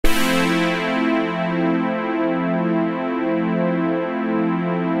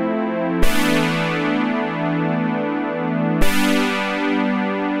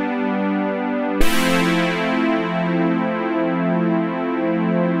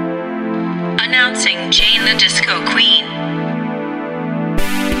announcing Jane the Disco Queen.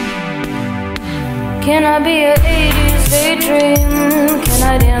 Can I be an 80s daydream? Can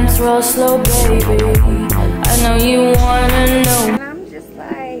I dance real slow, baby? I know you wanna know. And I'm just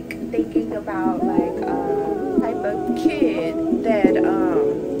like thinking about like type of kid that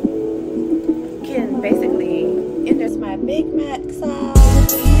can basically, and there's my Big Mac sauce.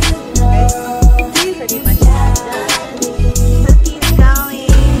 Pretty much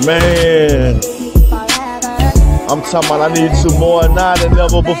man, I'm talking about I need some more now than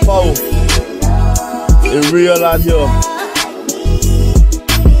ever before. It's real out here.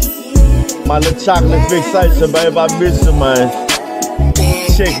 My little chocolate fixation, babe, I miss you, man.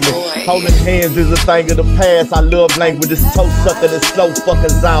 Check me. Holding hands is a thing of the past. I love language, this toe sucking and slow fucking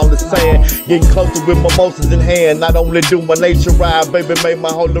sound the sand. Getting closer with mimosas in hand. Not only do my nature ride, baby, make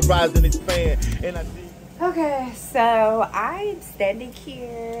my whole horizon expand. And I Okay, so I'm standing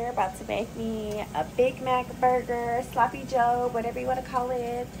here about to make me a Big Mac burger, sloppy joe, whatever you want to call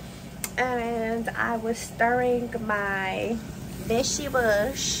it. And I was stirring my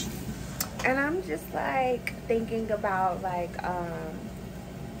vegetables, and I'm just like thinking about like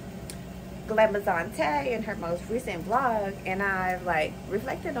Glamazante in her most recent vlog, and I've like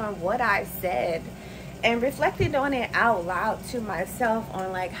reflected on what I said and reflected on it out loud to myself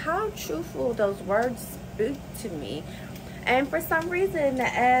on like how truthful those words speak to me. And for some reason,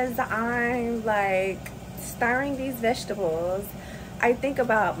 as I'm like stirring these vegetables, I think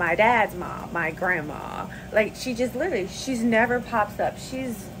about my dad's mom, my grandma. Like, she just literally, she's never pops up.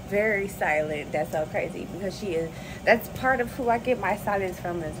 She's very silent. That's so crazy because she is, that's part of who I get my silence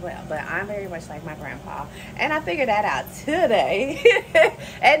from as well. But I'm very much like my grandpa. And I figured that out today.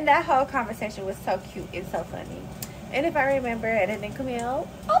 And that whole conversation was so cute and so funny. And if I remember editing Kamil,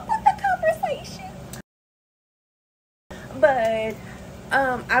 I'll put the conversation. But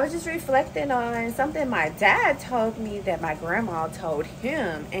I was just reflecting on something my dad told me that my grandma told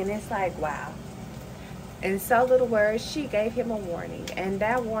him, and it's like, wow. In so little words, she gave him a warning, and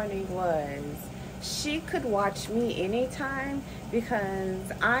that warning was she could watch me anytime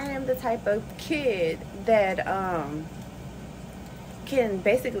because I am the type of kid that can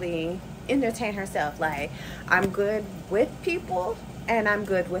basically entertain herself. Like, I'm good with people and I'm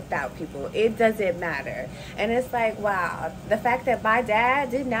good without people. It doesn't matter. And it's like, wow, the fact that my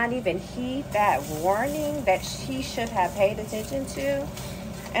dad did not even heed that warning that he should have paid attention to.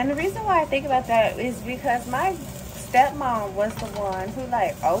 And the reason why I think about that is because my stepmom was the one who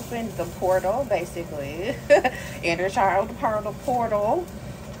like opened the portal, basically, inner child portal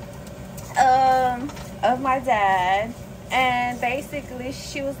of my dad. And basically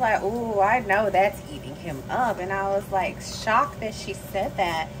she was like, ooh, I know that's eating him up. And I was like shocked that she said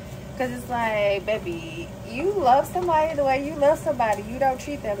that, because it's like, baby, you love somebody the way you love somebody. You don't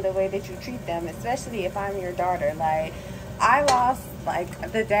treat them the way that you treat them, especially if I'm your daughter. Like, I lost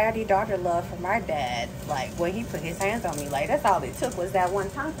like the daddy-daughter love from my dad, like when he put his hands on me. Like, that's all it took was that one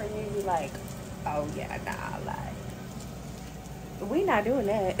time for me to be like, oh yeah, nah, like, we not doing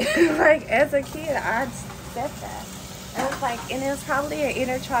that. Like, as a kid, I said that. And it's like, and it was probably an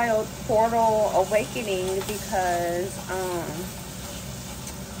inner child portal awakening because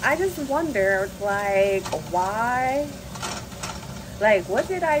I just wondered, like, why? Like, what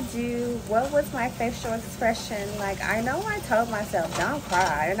did I do? What was my facial expression? Like, I know I told myself, don't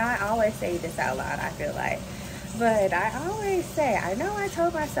cry. And I always say this out loud, I feel like. But I always say, I know I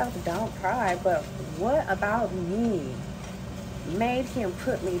told myself, don't cry. But what about me made him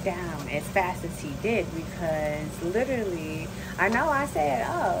put me down as fast as he did? Because literally, I know I said,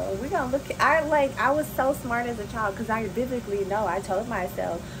 oh, we're gonna look, I was so smart as a child because I vividly know I told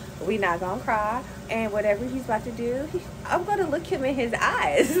myself, we not gonna cry, and whatever he's about to do, I'm gonna look him in his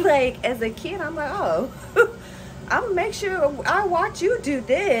eyes. Like, as a kid, I'm like, oh, I'm gonna make sure I watch you do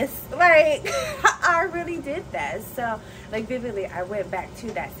this. Like, I really did that. So like vividly, I went back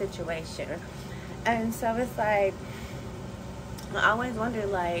to that situation. And so it's like, I always wonder,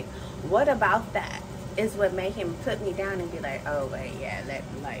 like, what about that is what made him put me down and be like, oh wait, yeah,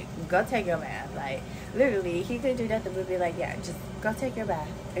 like, go take your bath. Like, literally, he could do nothing but be like, yeah, just go take your bath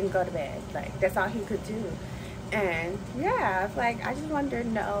and go to bed. Like, that's all he could do. And yeah, like, I just wonder,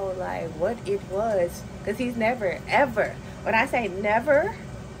 no, like, what it was, because he's never ever, when I say never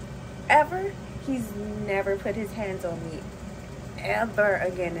ever, he's never put his hands on me ever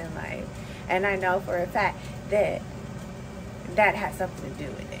again in life. And I know for a fact that that has something to do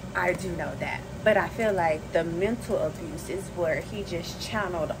with it. I do know that. But I feel like the mental abuse is where he just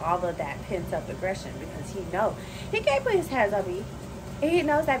channeled all of that pent-up aggression, because he can't put his hands on me. He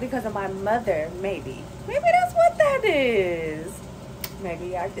knows that because of my mother, maybe. Maybe that's what that is.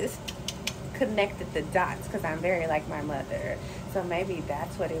 Maybe I just connected the dots because I'm very like my mother. So maybe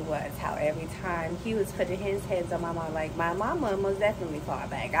that's what it was. How every time he was putting his hands on my mom, like my mama most definitely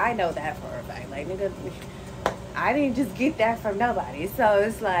fought back. I know that for a fact. Like, nigga, I didn't just get that from nobody. So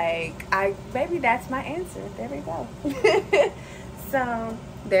it's like, maybe that's my answer. There we go. So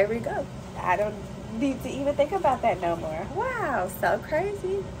there we go. I don't need to even think about that no more. Wow, so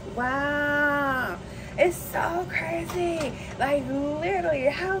crazy. Wow, it's so crazy. Like, literally,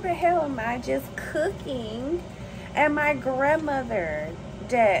 how the hell am I just cooking and my grandmother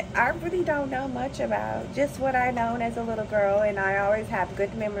that I really don't know much about, just what I known as a little girl, and I always have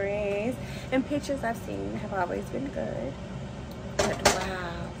good memories, and pictures I've seen have always been good. But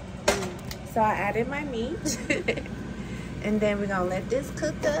wow. So I added my meat. And then we're gonna let this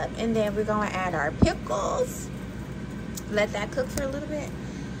cook up, and then we're gonna add our pickles. Let that cook for a little bit.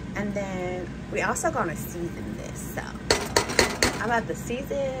 And then we also gonna season this. So I'm about to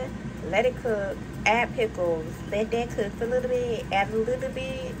season, let it cook, add pickles, let that cook for a little bit, add a little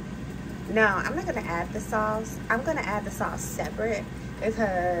bit. No, I'm not gonna add the sauce. I'm gonna add the sauce separate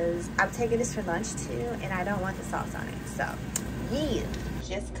because I'm taking this for lunch too, and I don't want the sauce on it. So yeah,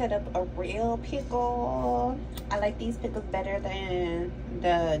 just cut up a real pickle. I like these pickles better than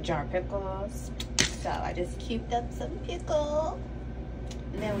the jar pickles. So I just cubed up some pickle,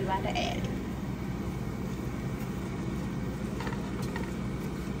 and then we about to add it.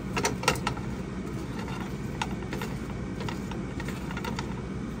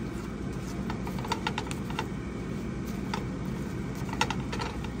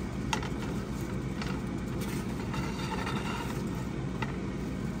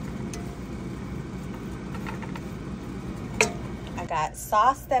 Got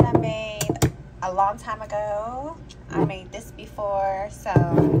sauce that I made a long time ago. I made this before,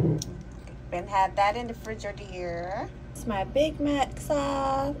 so been had that in the refrigerator. It's my Big Mac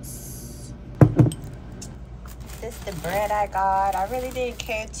sauce. This the bread I got. I really didn't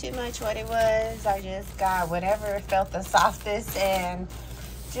care too much what it was. I just got whatever felt the softest and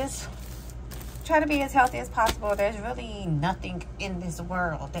just try to be as healthy as possible. There's really nothing in this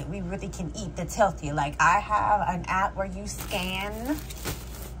world that we really can eat that's healthy. Like, I have an app where you scan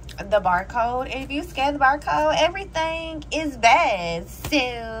the barcode, and if you scan the barcode, everything is bad.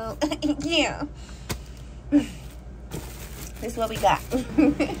 So yeah, this is what we got.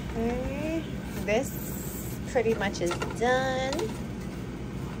 This pretty much is done.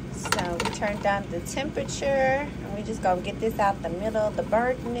 So we turned down the temperature, and we just gonna get this out the middle of the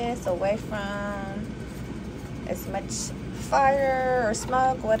burntness, away from as much fire or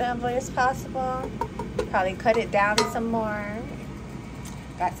smoke, whatever is possible. Probably cut it down some more.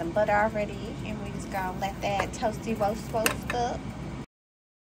 Got some butter already, and we just gonna let that toasty roast up.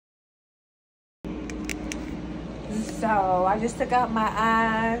 So I just took out my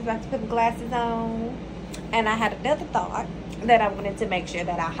eyes, about to put the glasses on, and I had another thought that I wanted to make sure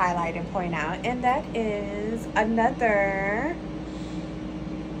that I highlight and point out, and that is another,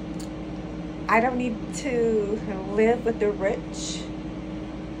 I don't need to live with the rich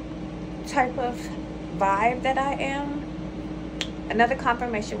type of vibe that I am. Another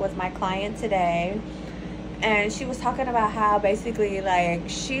confirmation was my client today, and she was talking about how basically, like,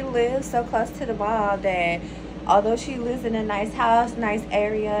 she lives so close to the mall that although she lives in a nice house, nice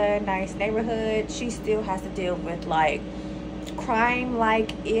area, nice neighborhood, she still has to deal with like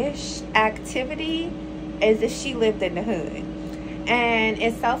crime-like-ish activity as if she lived in the hood. And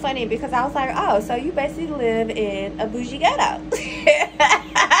it's so funny because I was like, oh, so you basically live in a bougie ghetto.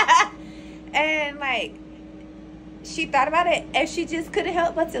 And like, she thought about it and she just couldn't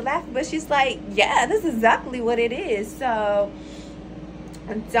help but to laugh. But she's like, yeah, this is exactly what it is. So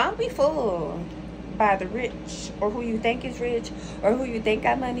don't be fooled by the rich, or who you think is rich, or who you think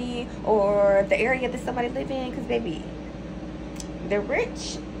got money, or the area that somebody live in, because baby, the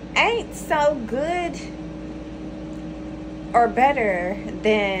rich ain't so good or better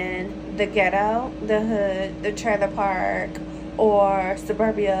than the ghetto, the hood, the trailer park, or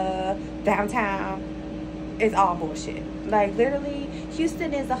suburbia, downtown. It's all bullshit. Like, literally,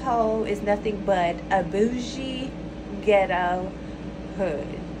 Houston as a whole is nothing but a bougie ghetto hood.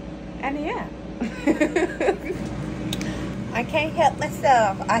 And yeah, I can't help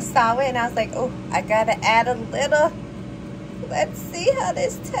myself. I saw it and I was like, oh, I gotta add a little. Let's see how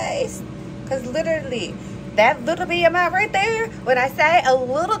this tastes. Because literally, that little bit amount right there, when I say a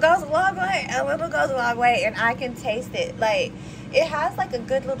little goes a long way, a little goes a long way, and I can taste it. Like, it has like a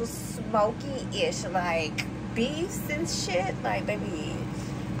good little smoky-ish, like, beefs and shit. Like, baby,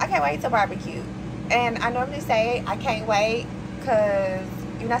 I can't wait to barbecue. And I normally say I can't wait because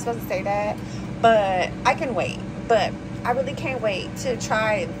you're not supposed to say that, but I can wait. But I really can't wait to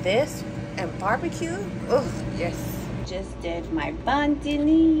try this and barbecue. Oh, yes. Just did my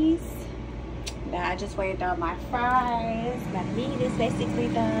bundinies. Now I just waited on my fries. My meat is basically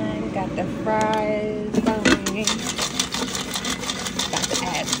done. Got the fries going. Got to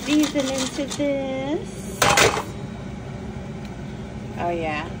add seasoning to this. Oh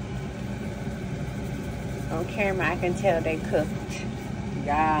yeah. On camera I can tell they cooked.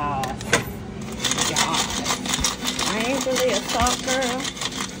 Yes. I ain't really a salt girl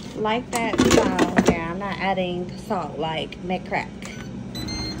like that, so yeah, I'm not adding salt like McCrack.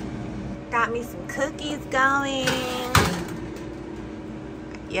 Got me some cookies going.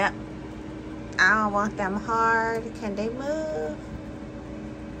 Yep. I don't want them hard. Can they move?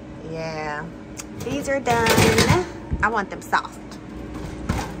 Yeah. These are done. I want them soft.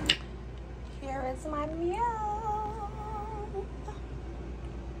 Here is my meal.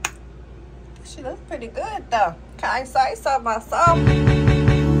 She looks pretty good though. Can I say so myself?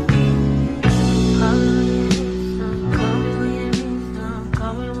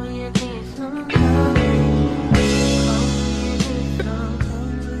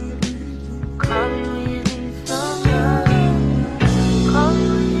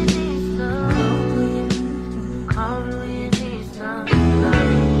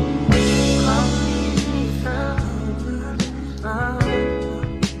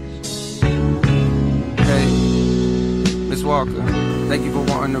 Thank you for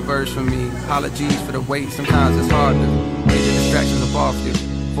wanting a verse from me. Apologies for the wait, sometimes it's hard to get the distractions up off you.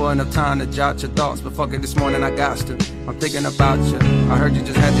 For enough time to jot your thoughts, but fuck it, this morning I got to. I'm thinking about you. I heard you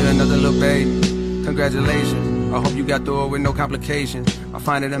just had you another little baby. Congratulations. I hope you got through it with no complications. I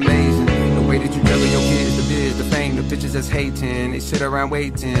find it amazing the way that you juggle your kids, the biz, the fame, the bitches that's hating. They sit around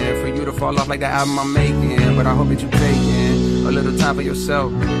waiting for you to fall off like the album I'm making. But I hope that you taking a little time for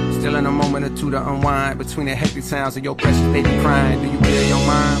yourself. Still in a moment or two to unwind between the hectic sounds of your precious baby crying. Do you clear your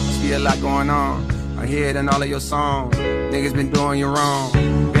mind? Must be a lot going on. I hear it in all of your songs. Niggas been doing you wrong.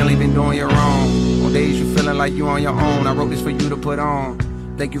 Barely been doing you wrong. On days you feeling like you on your own. I wrote this for you to put on.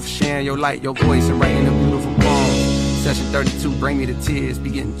 Thank you for sharing your light, your voice, and writing a beautiful poem. Session 32 bring me to tears.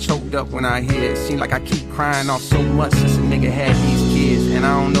 Be getting choked up when I hear it. Seem like I keep crying off so much since a nigga had these kids. And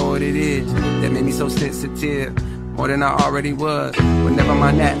I don't know what it is that made me so sensitive. More than I already was. But never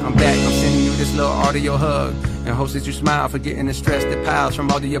mind that, I'm back. I'm sending you this little audio hug. And hopes that you smile, forgetting the stress that piles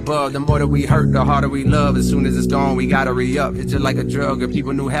from all the above. The more that we hurt, the harder we love. As soon as it's gone, we gotta re-up. It's just like a drug. If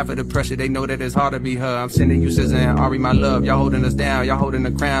people knew half of the pressure, they know that it's hard to be her. I'm sending you SZA and Ari, my love. Y'all holding us down, y'all holding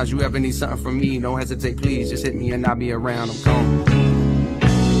the crowns. You ever need something from me, don't hesitate, please. Just hit me and I'll be around. I'm gone.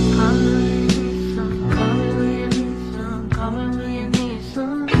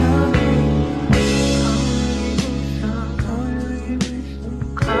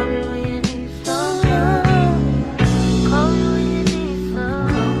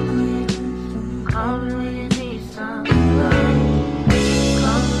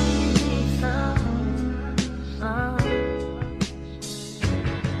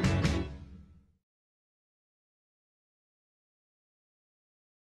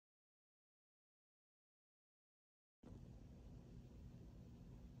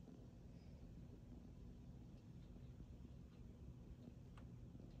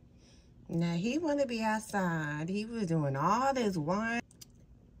 Now he want to be outside. He was doing all this wine.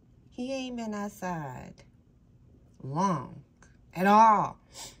 He ain't been outside long at all.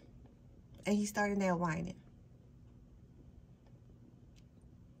 And he started that whining.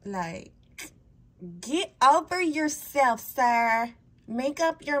 Like, get over yourself, sir. Make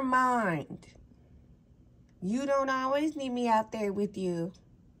up your mind. You don't always need me out there with you.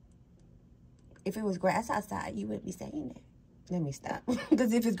 If it was grass outside, you wouldn't be saying that. Let me stop.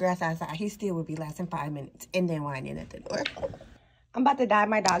 Because if it's grass outside, he still would be lasting 5 minutes and then whining at the door. I'm about to dye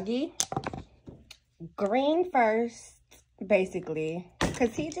my doggy green first, basically.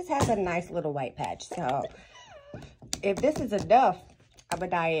 Because he just has a nice little white patch. So if this is enough, I'm going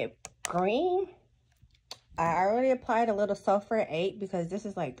to dye it green. I already applied a little sulfur 8 because this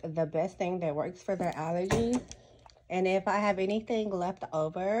is like the best thing that works for their allergies. And if I have anything left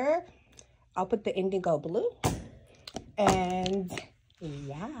over, I'll put the indigo blue. And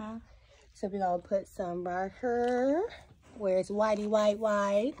yeah, so we're gonna put some right here where it's whitey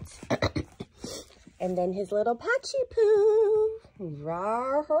white. And then his little patchy poo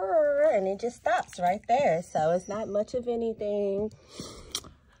right here, and it just stops right there. So it's not much of anything.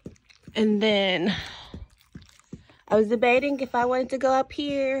 And then I was debating if I wanted to go up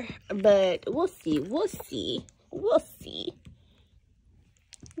here, but we'll see.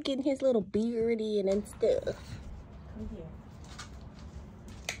 Getting his little beardy and stuff. Come here.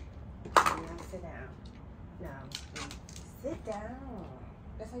 Now sit down. No, sit down.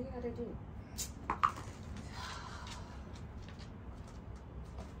 That's all you gotta do.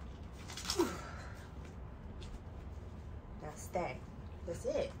 Now stack. That's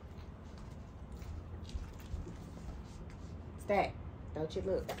it. Stack. Don't you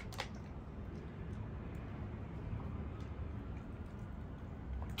look.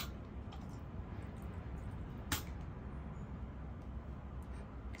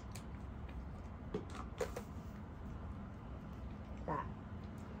 Stop.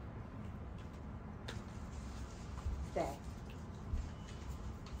 Stack.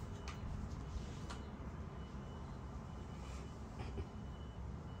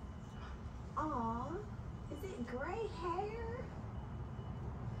 Aw, is it gray hair?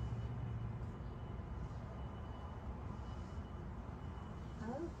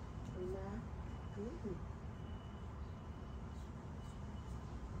 Oh, nah. Ooh.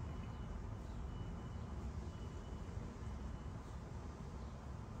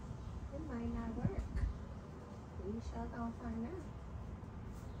 It might not work. We sure gonna find out.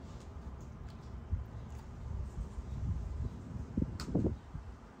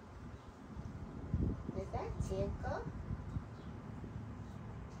 Is that tickle?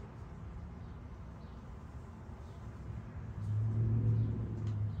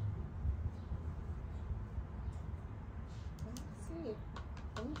 Let's see.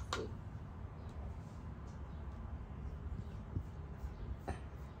 Let me see.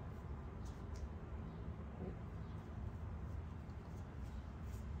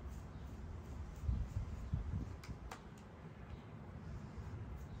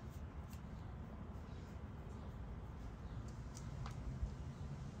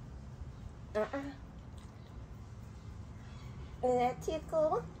 Is that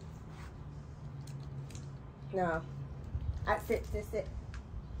tickle? No. I sit.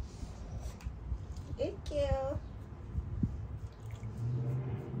 Thank you.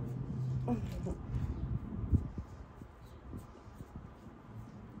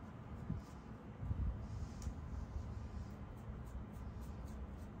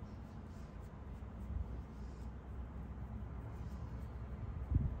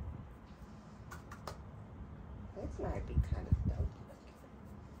 This might be kind of dope looking.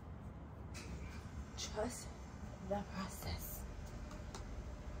 Trust the process.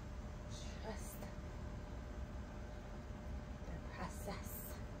 Trust the process.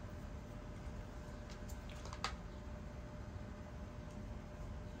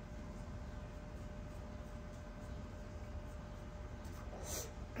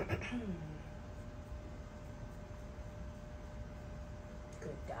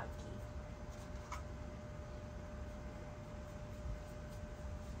 Good doggy.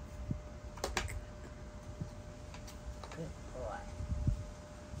 Good boy.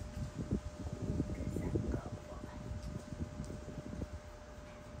 Good boy.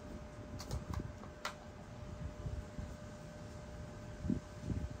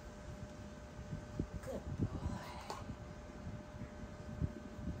 Good boy.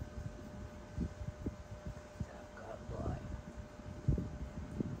 Good boy.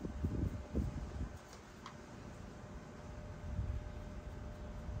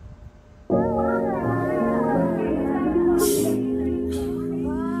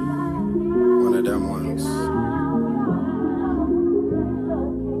 One of them ones.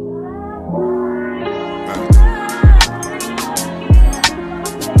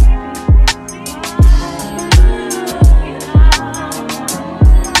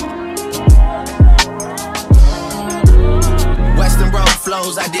 Western Road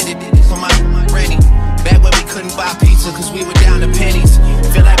flows, I did it for my granny. Back when we couldn't buy pizza cause we were down to pennies.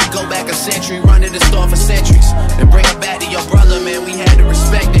 Feel like we go back a century, running the store for centuries. Then bring it back to your brother, man, we had to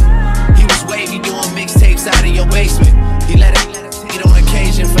respect it. He was wavy doing mixtapes out of your basement. He let it hit on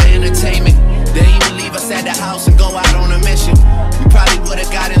occasion for entertainment. Then he would leave us at the house and go out on a mission. We probably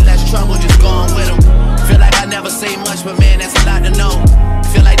would've got in less trouble just going with him. Feel like I never say much, but man, that's a lot to know.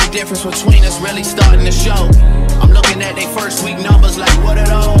 Feel like the difference between us really starting to show. I'm looking at they first week numbers like, what are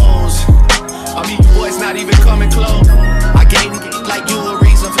those? I mean, you boys not even coming close. I gave like you a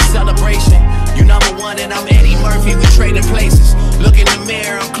reason for celebration. You number one and I'm Eddie Murphy, we trading places. Look in the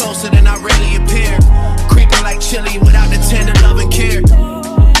mirror, I'm closer than I really appear. Creeping like chili without the tender love and care.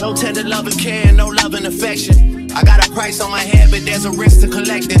 No tender love and care, no love and affection. I got a price on my head, but there's a risk to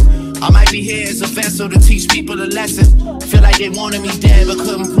collecting. I might be here as a vessel to teach people a lesson. Feel like they wanted me dead, but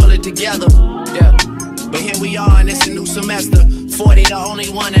couldn't pull it together. Yeah, but here we are and it's a new semester. 40, the only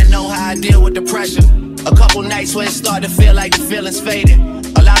one that know how I deal with the pressure. A couple nights where it started to feel like the feelings faded.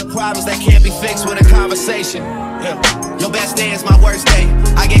 A lot of problems that can't be fixed with a conversation. Yeah. Your best day is my worst day.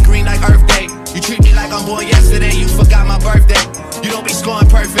 I get green like Earth Day. You treat me like I'm born yesterday, you forgot my birthday. You don't be scoring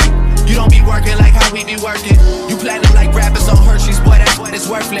working. You platinum like rappers on Hershey's, boy, that's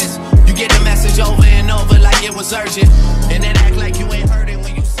worthless. You get the message over and over like it was urgent, and then act like you ain't heard it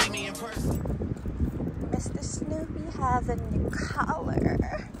when you see me in person. Mr. Snoopy has a new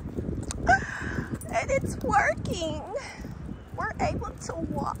collar, and it's working. We're able to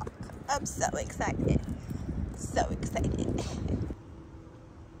walk. I'm so excited. So excited.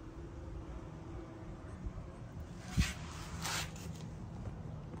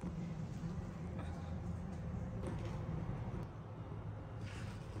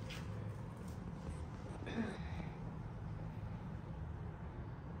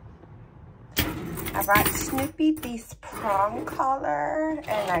 I brought Snoopy this prong collar,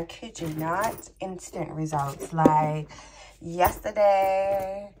 and I kid you not, instant results. Like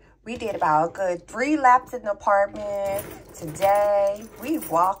yesterday, we did about a good 3 laps in the apartment. Today, we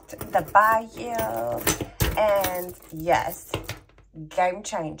walked the bayou, and yes, game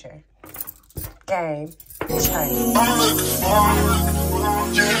changer. Game changer. I'm looking for,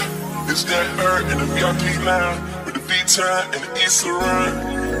 yeah, it's that bird in the VIP line with the V-turn and the Easter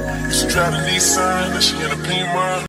run. She drive a Nissan and she in a Pima.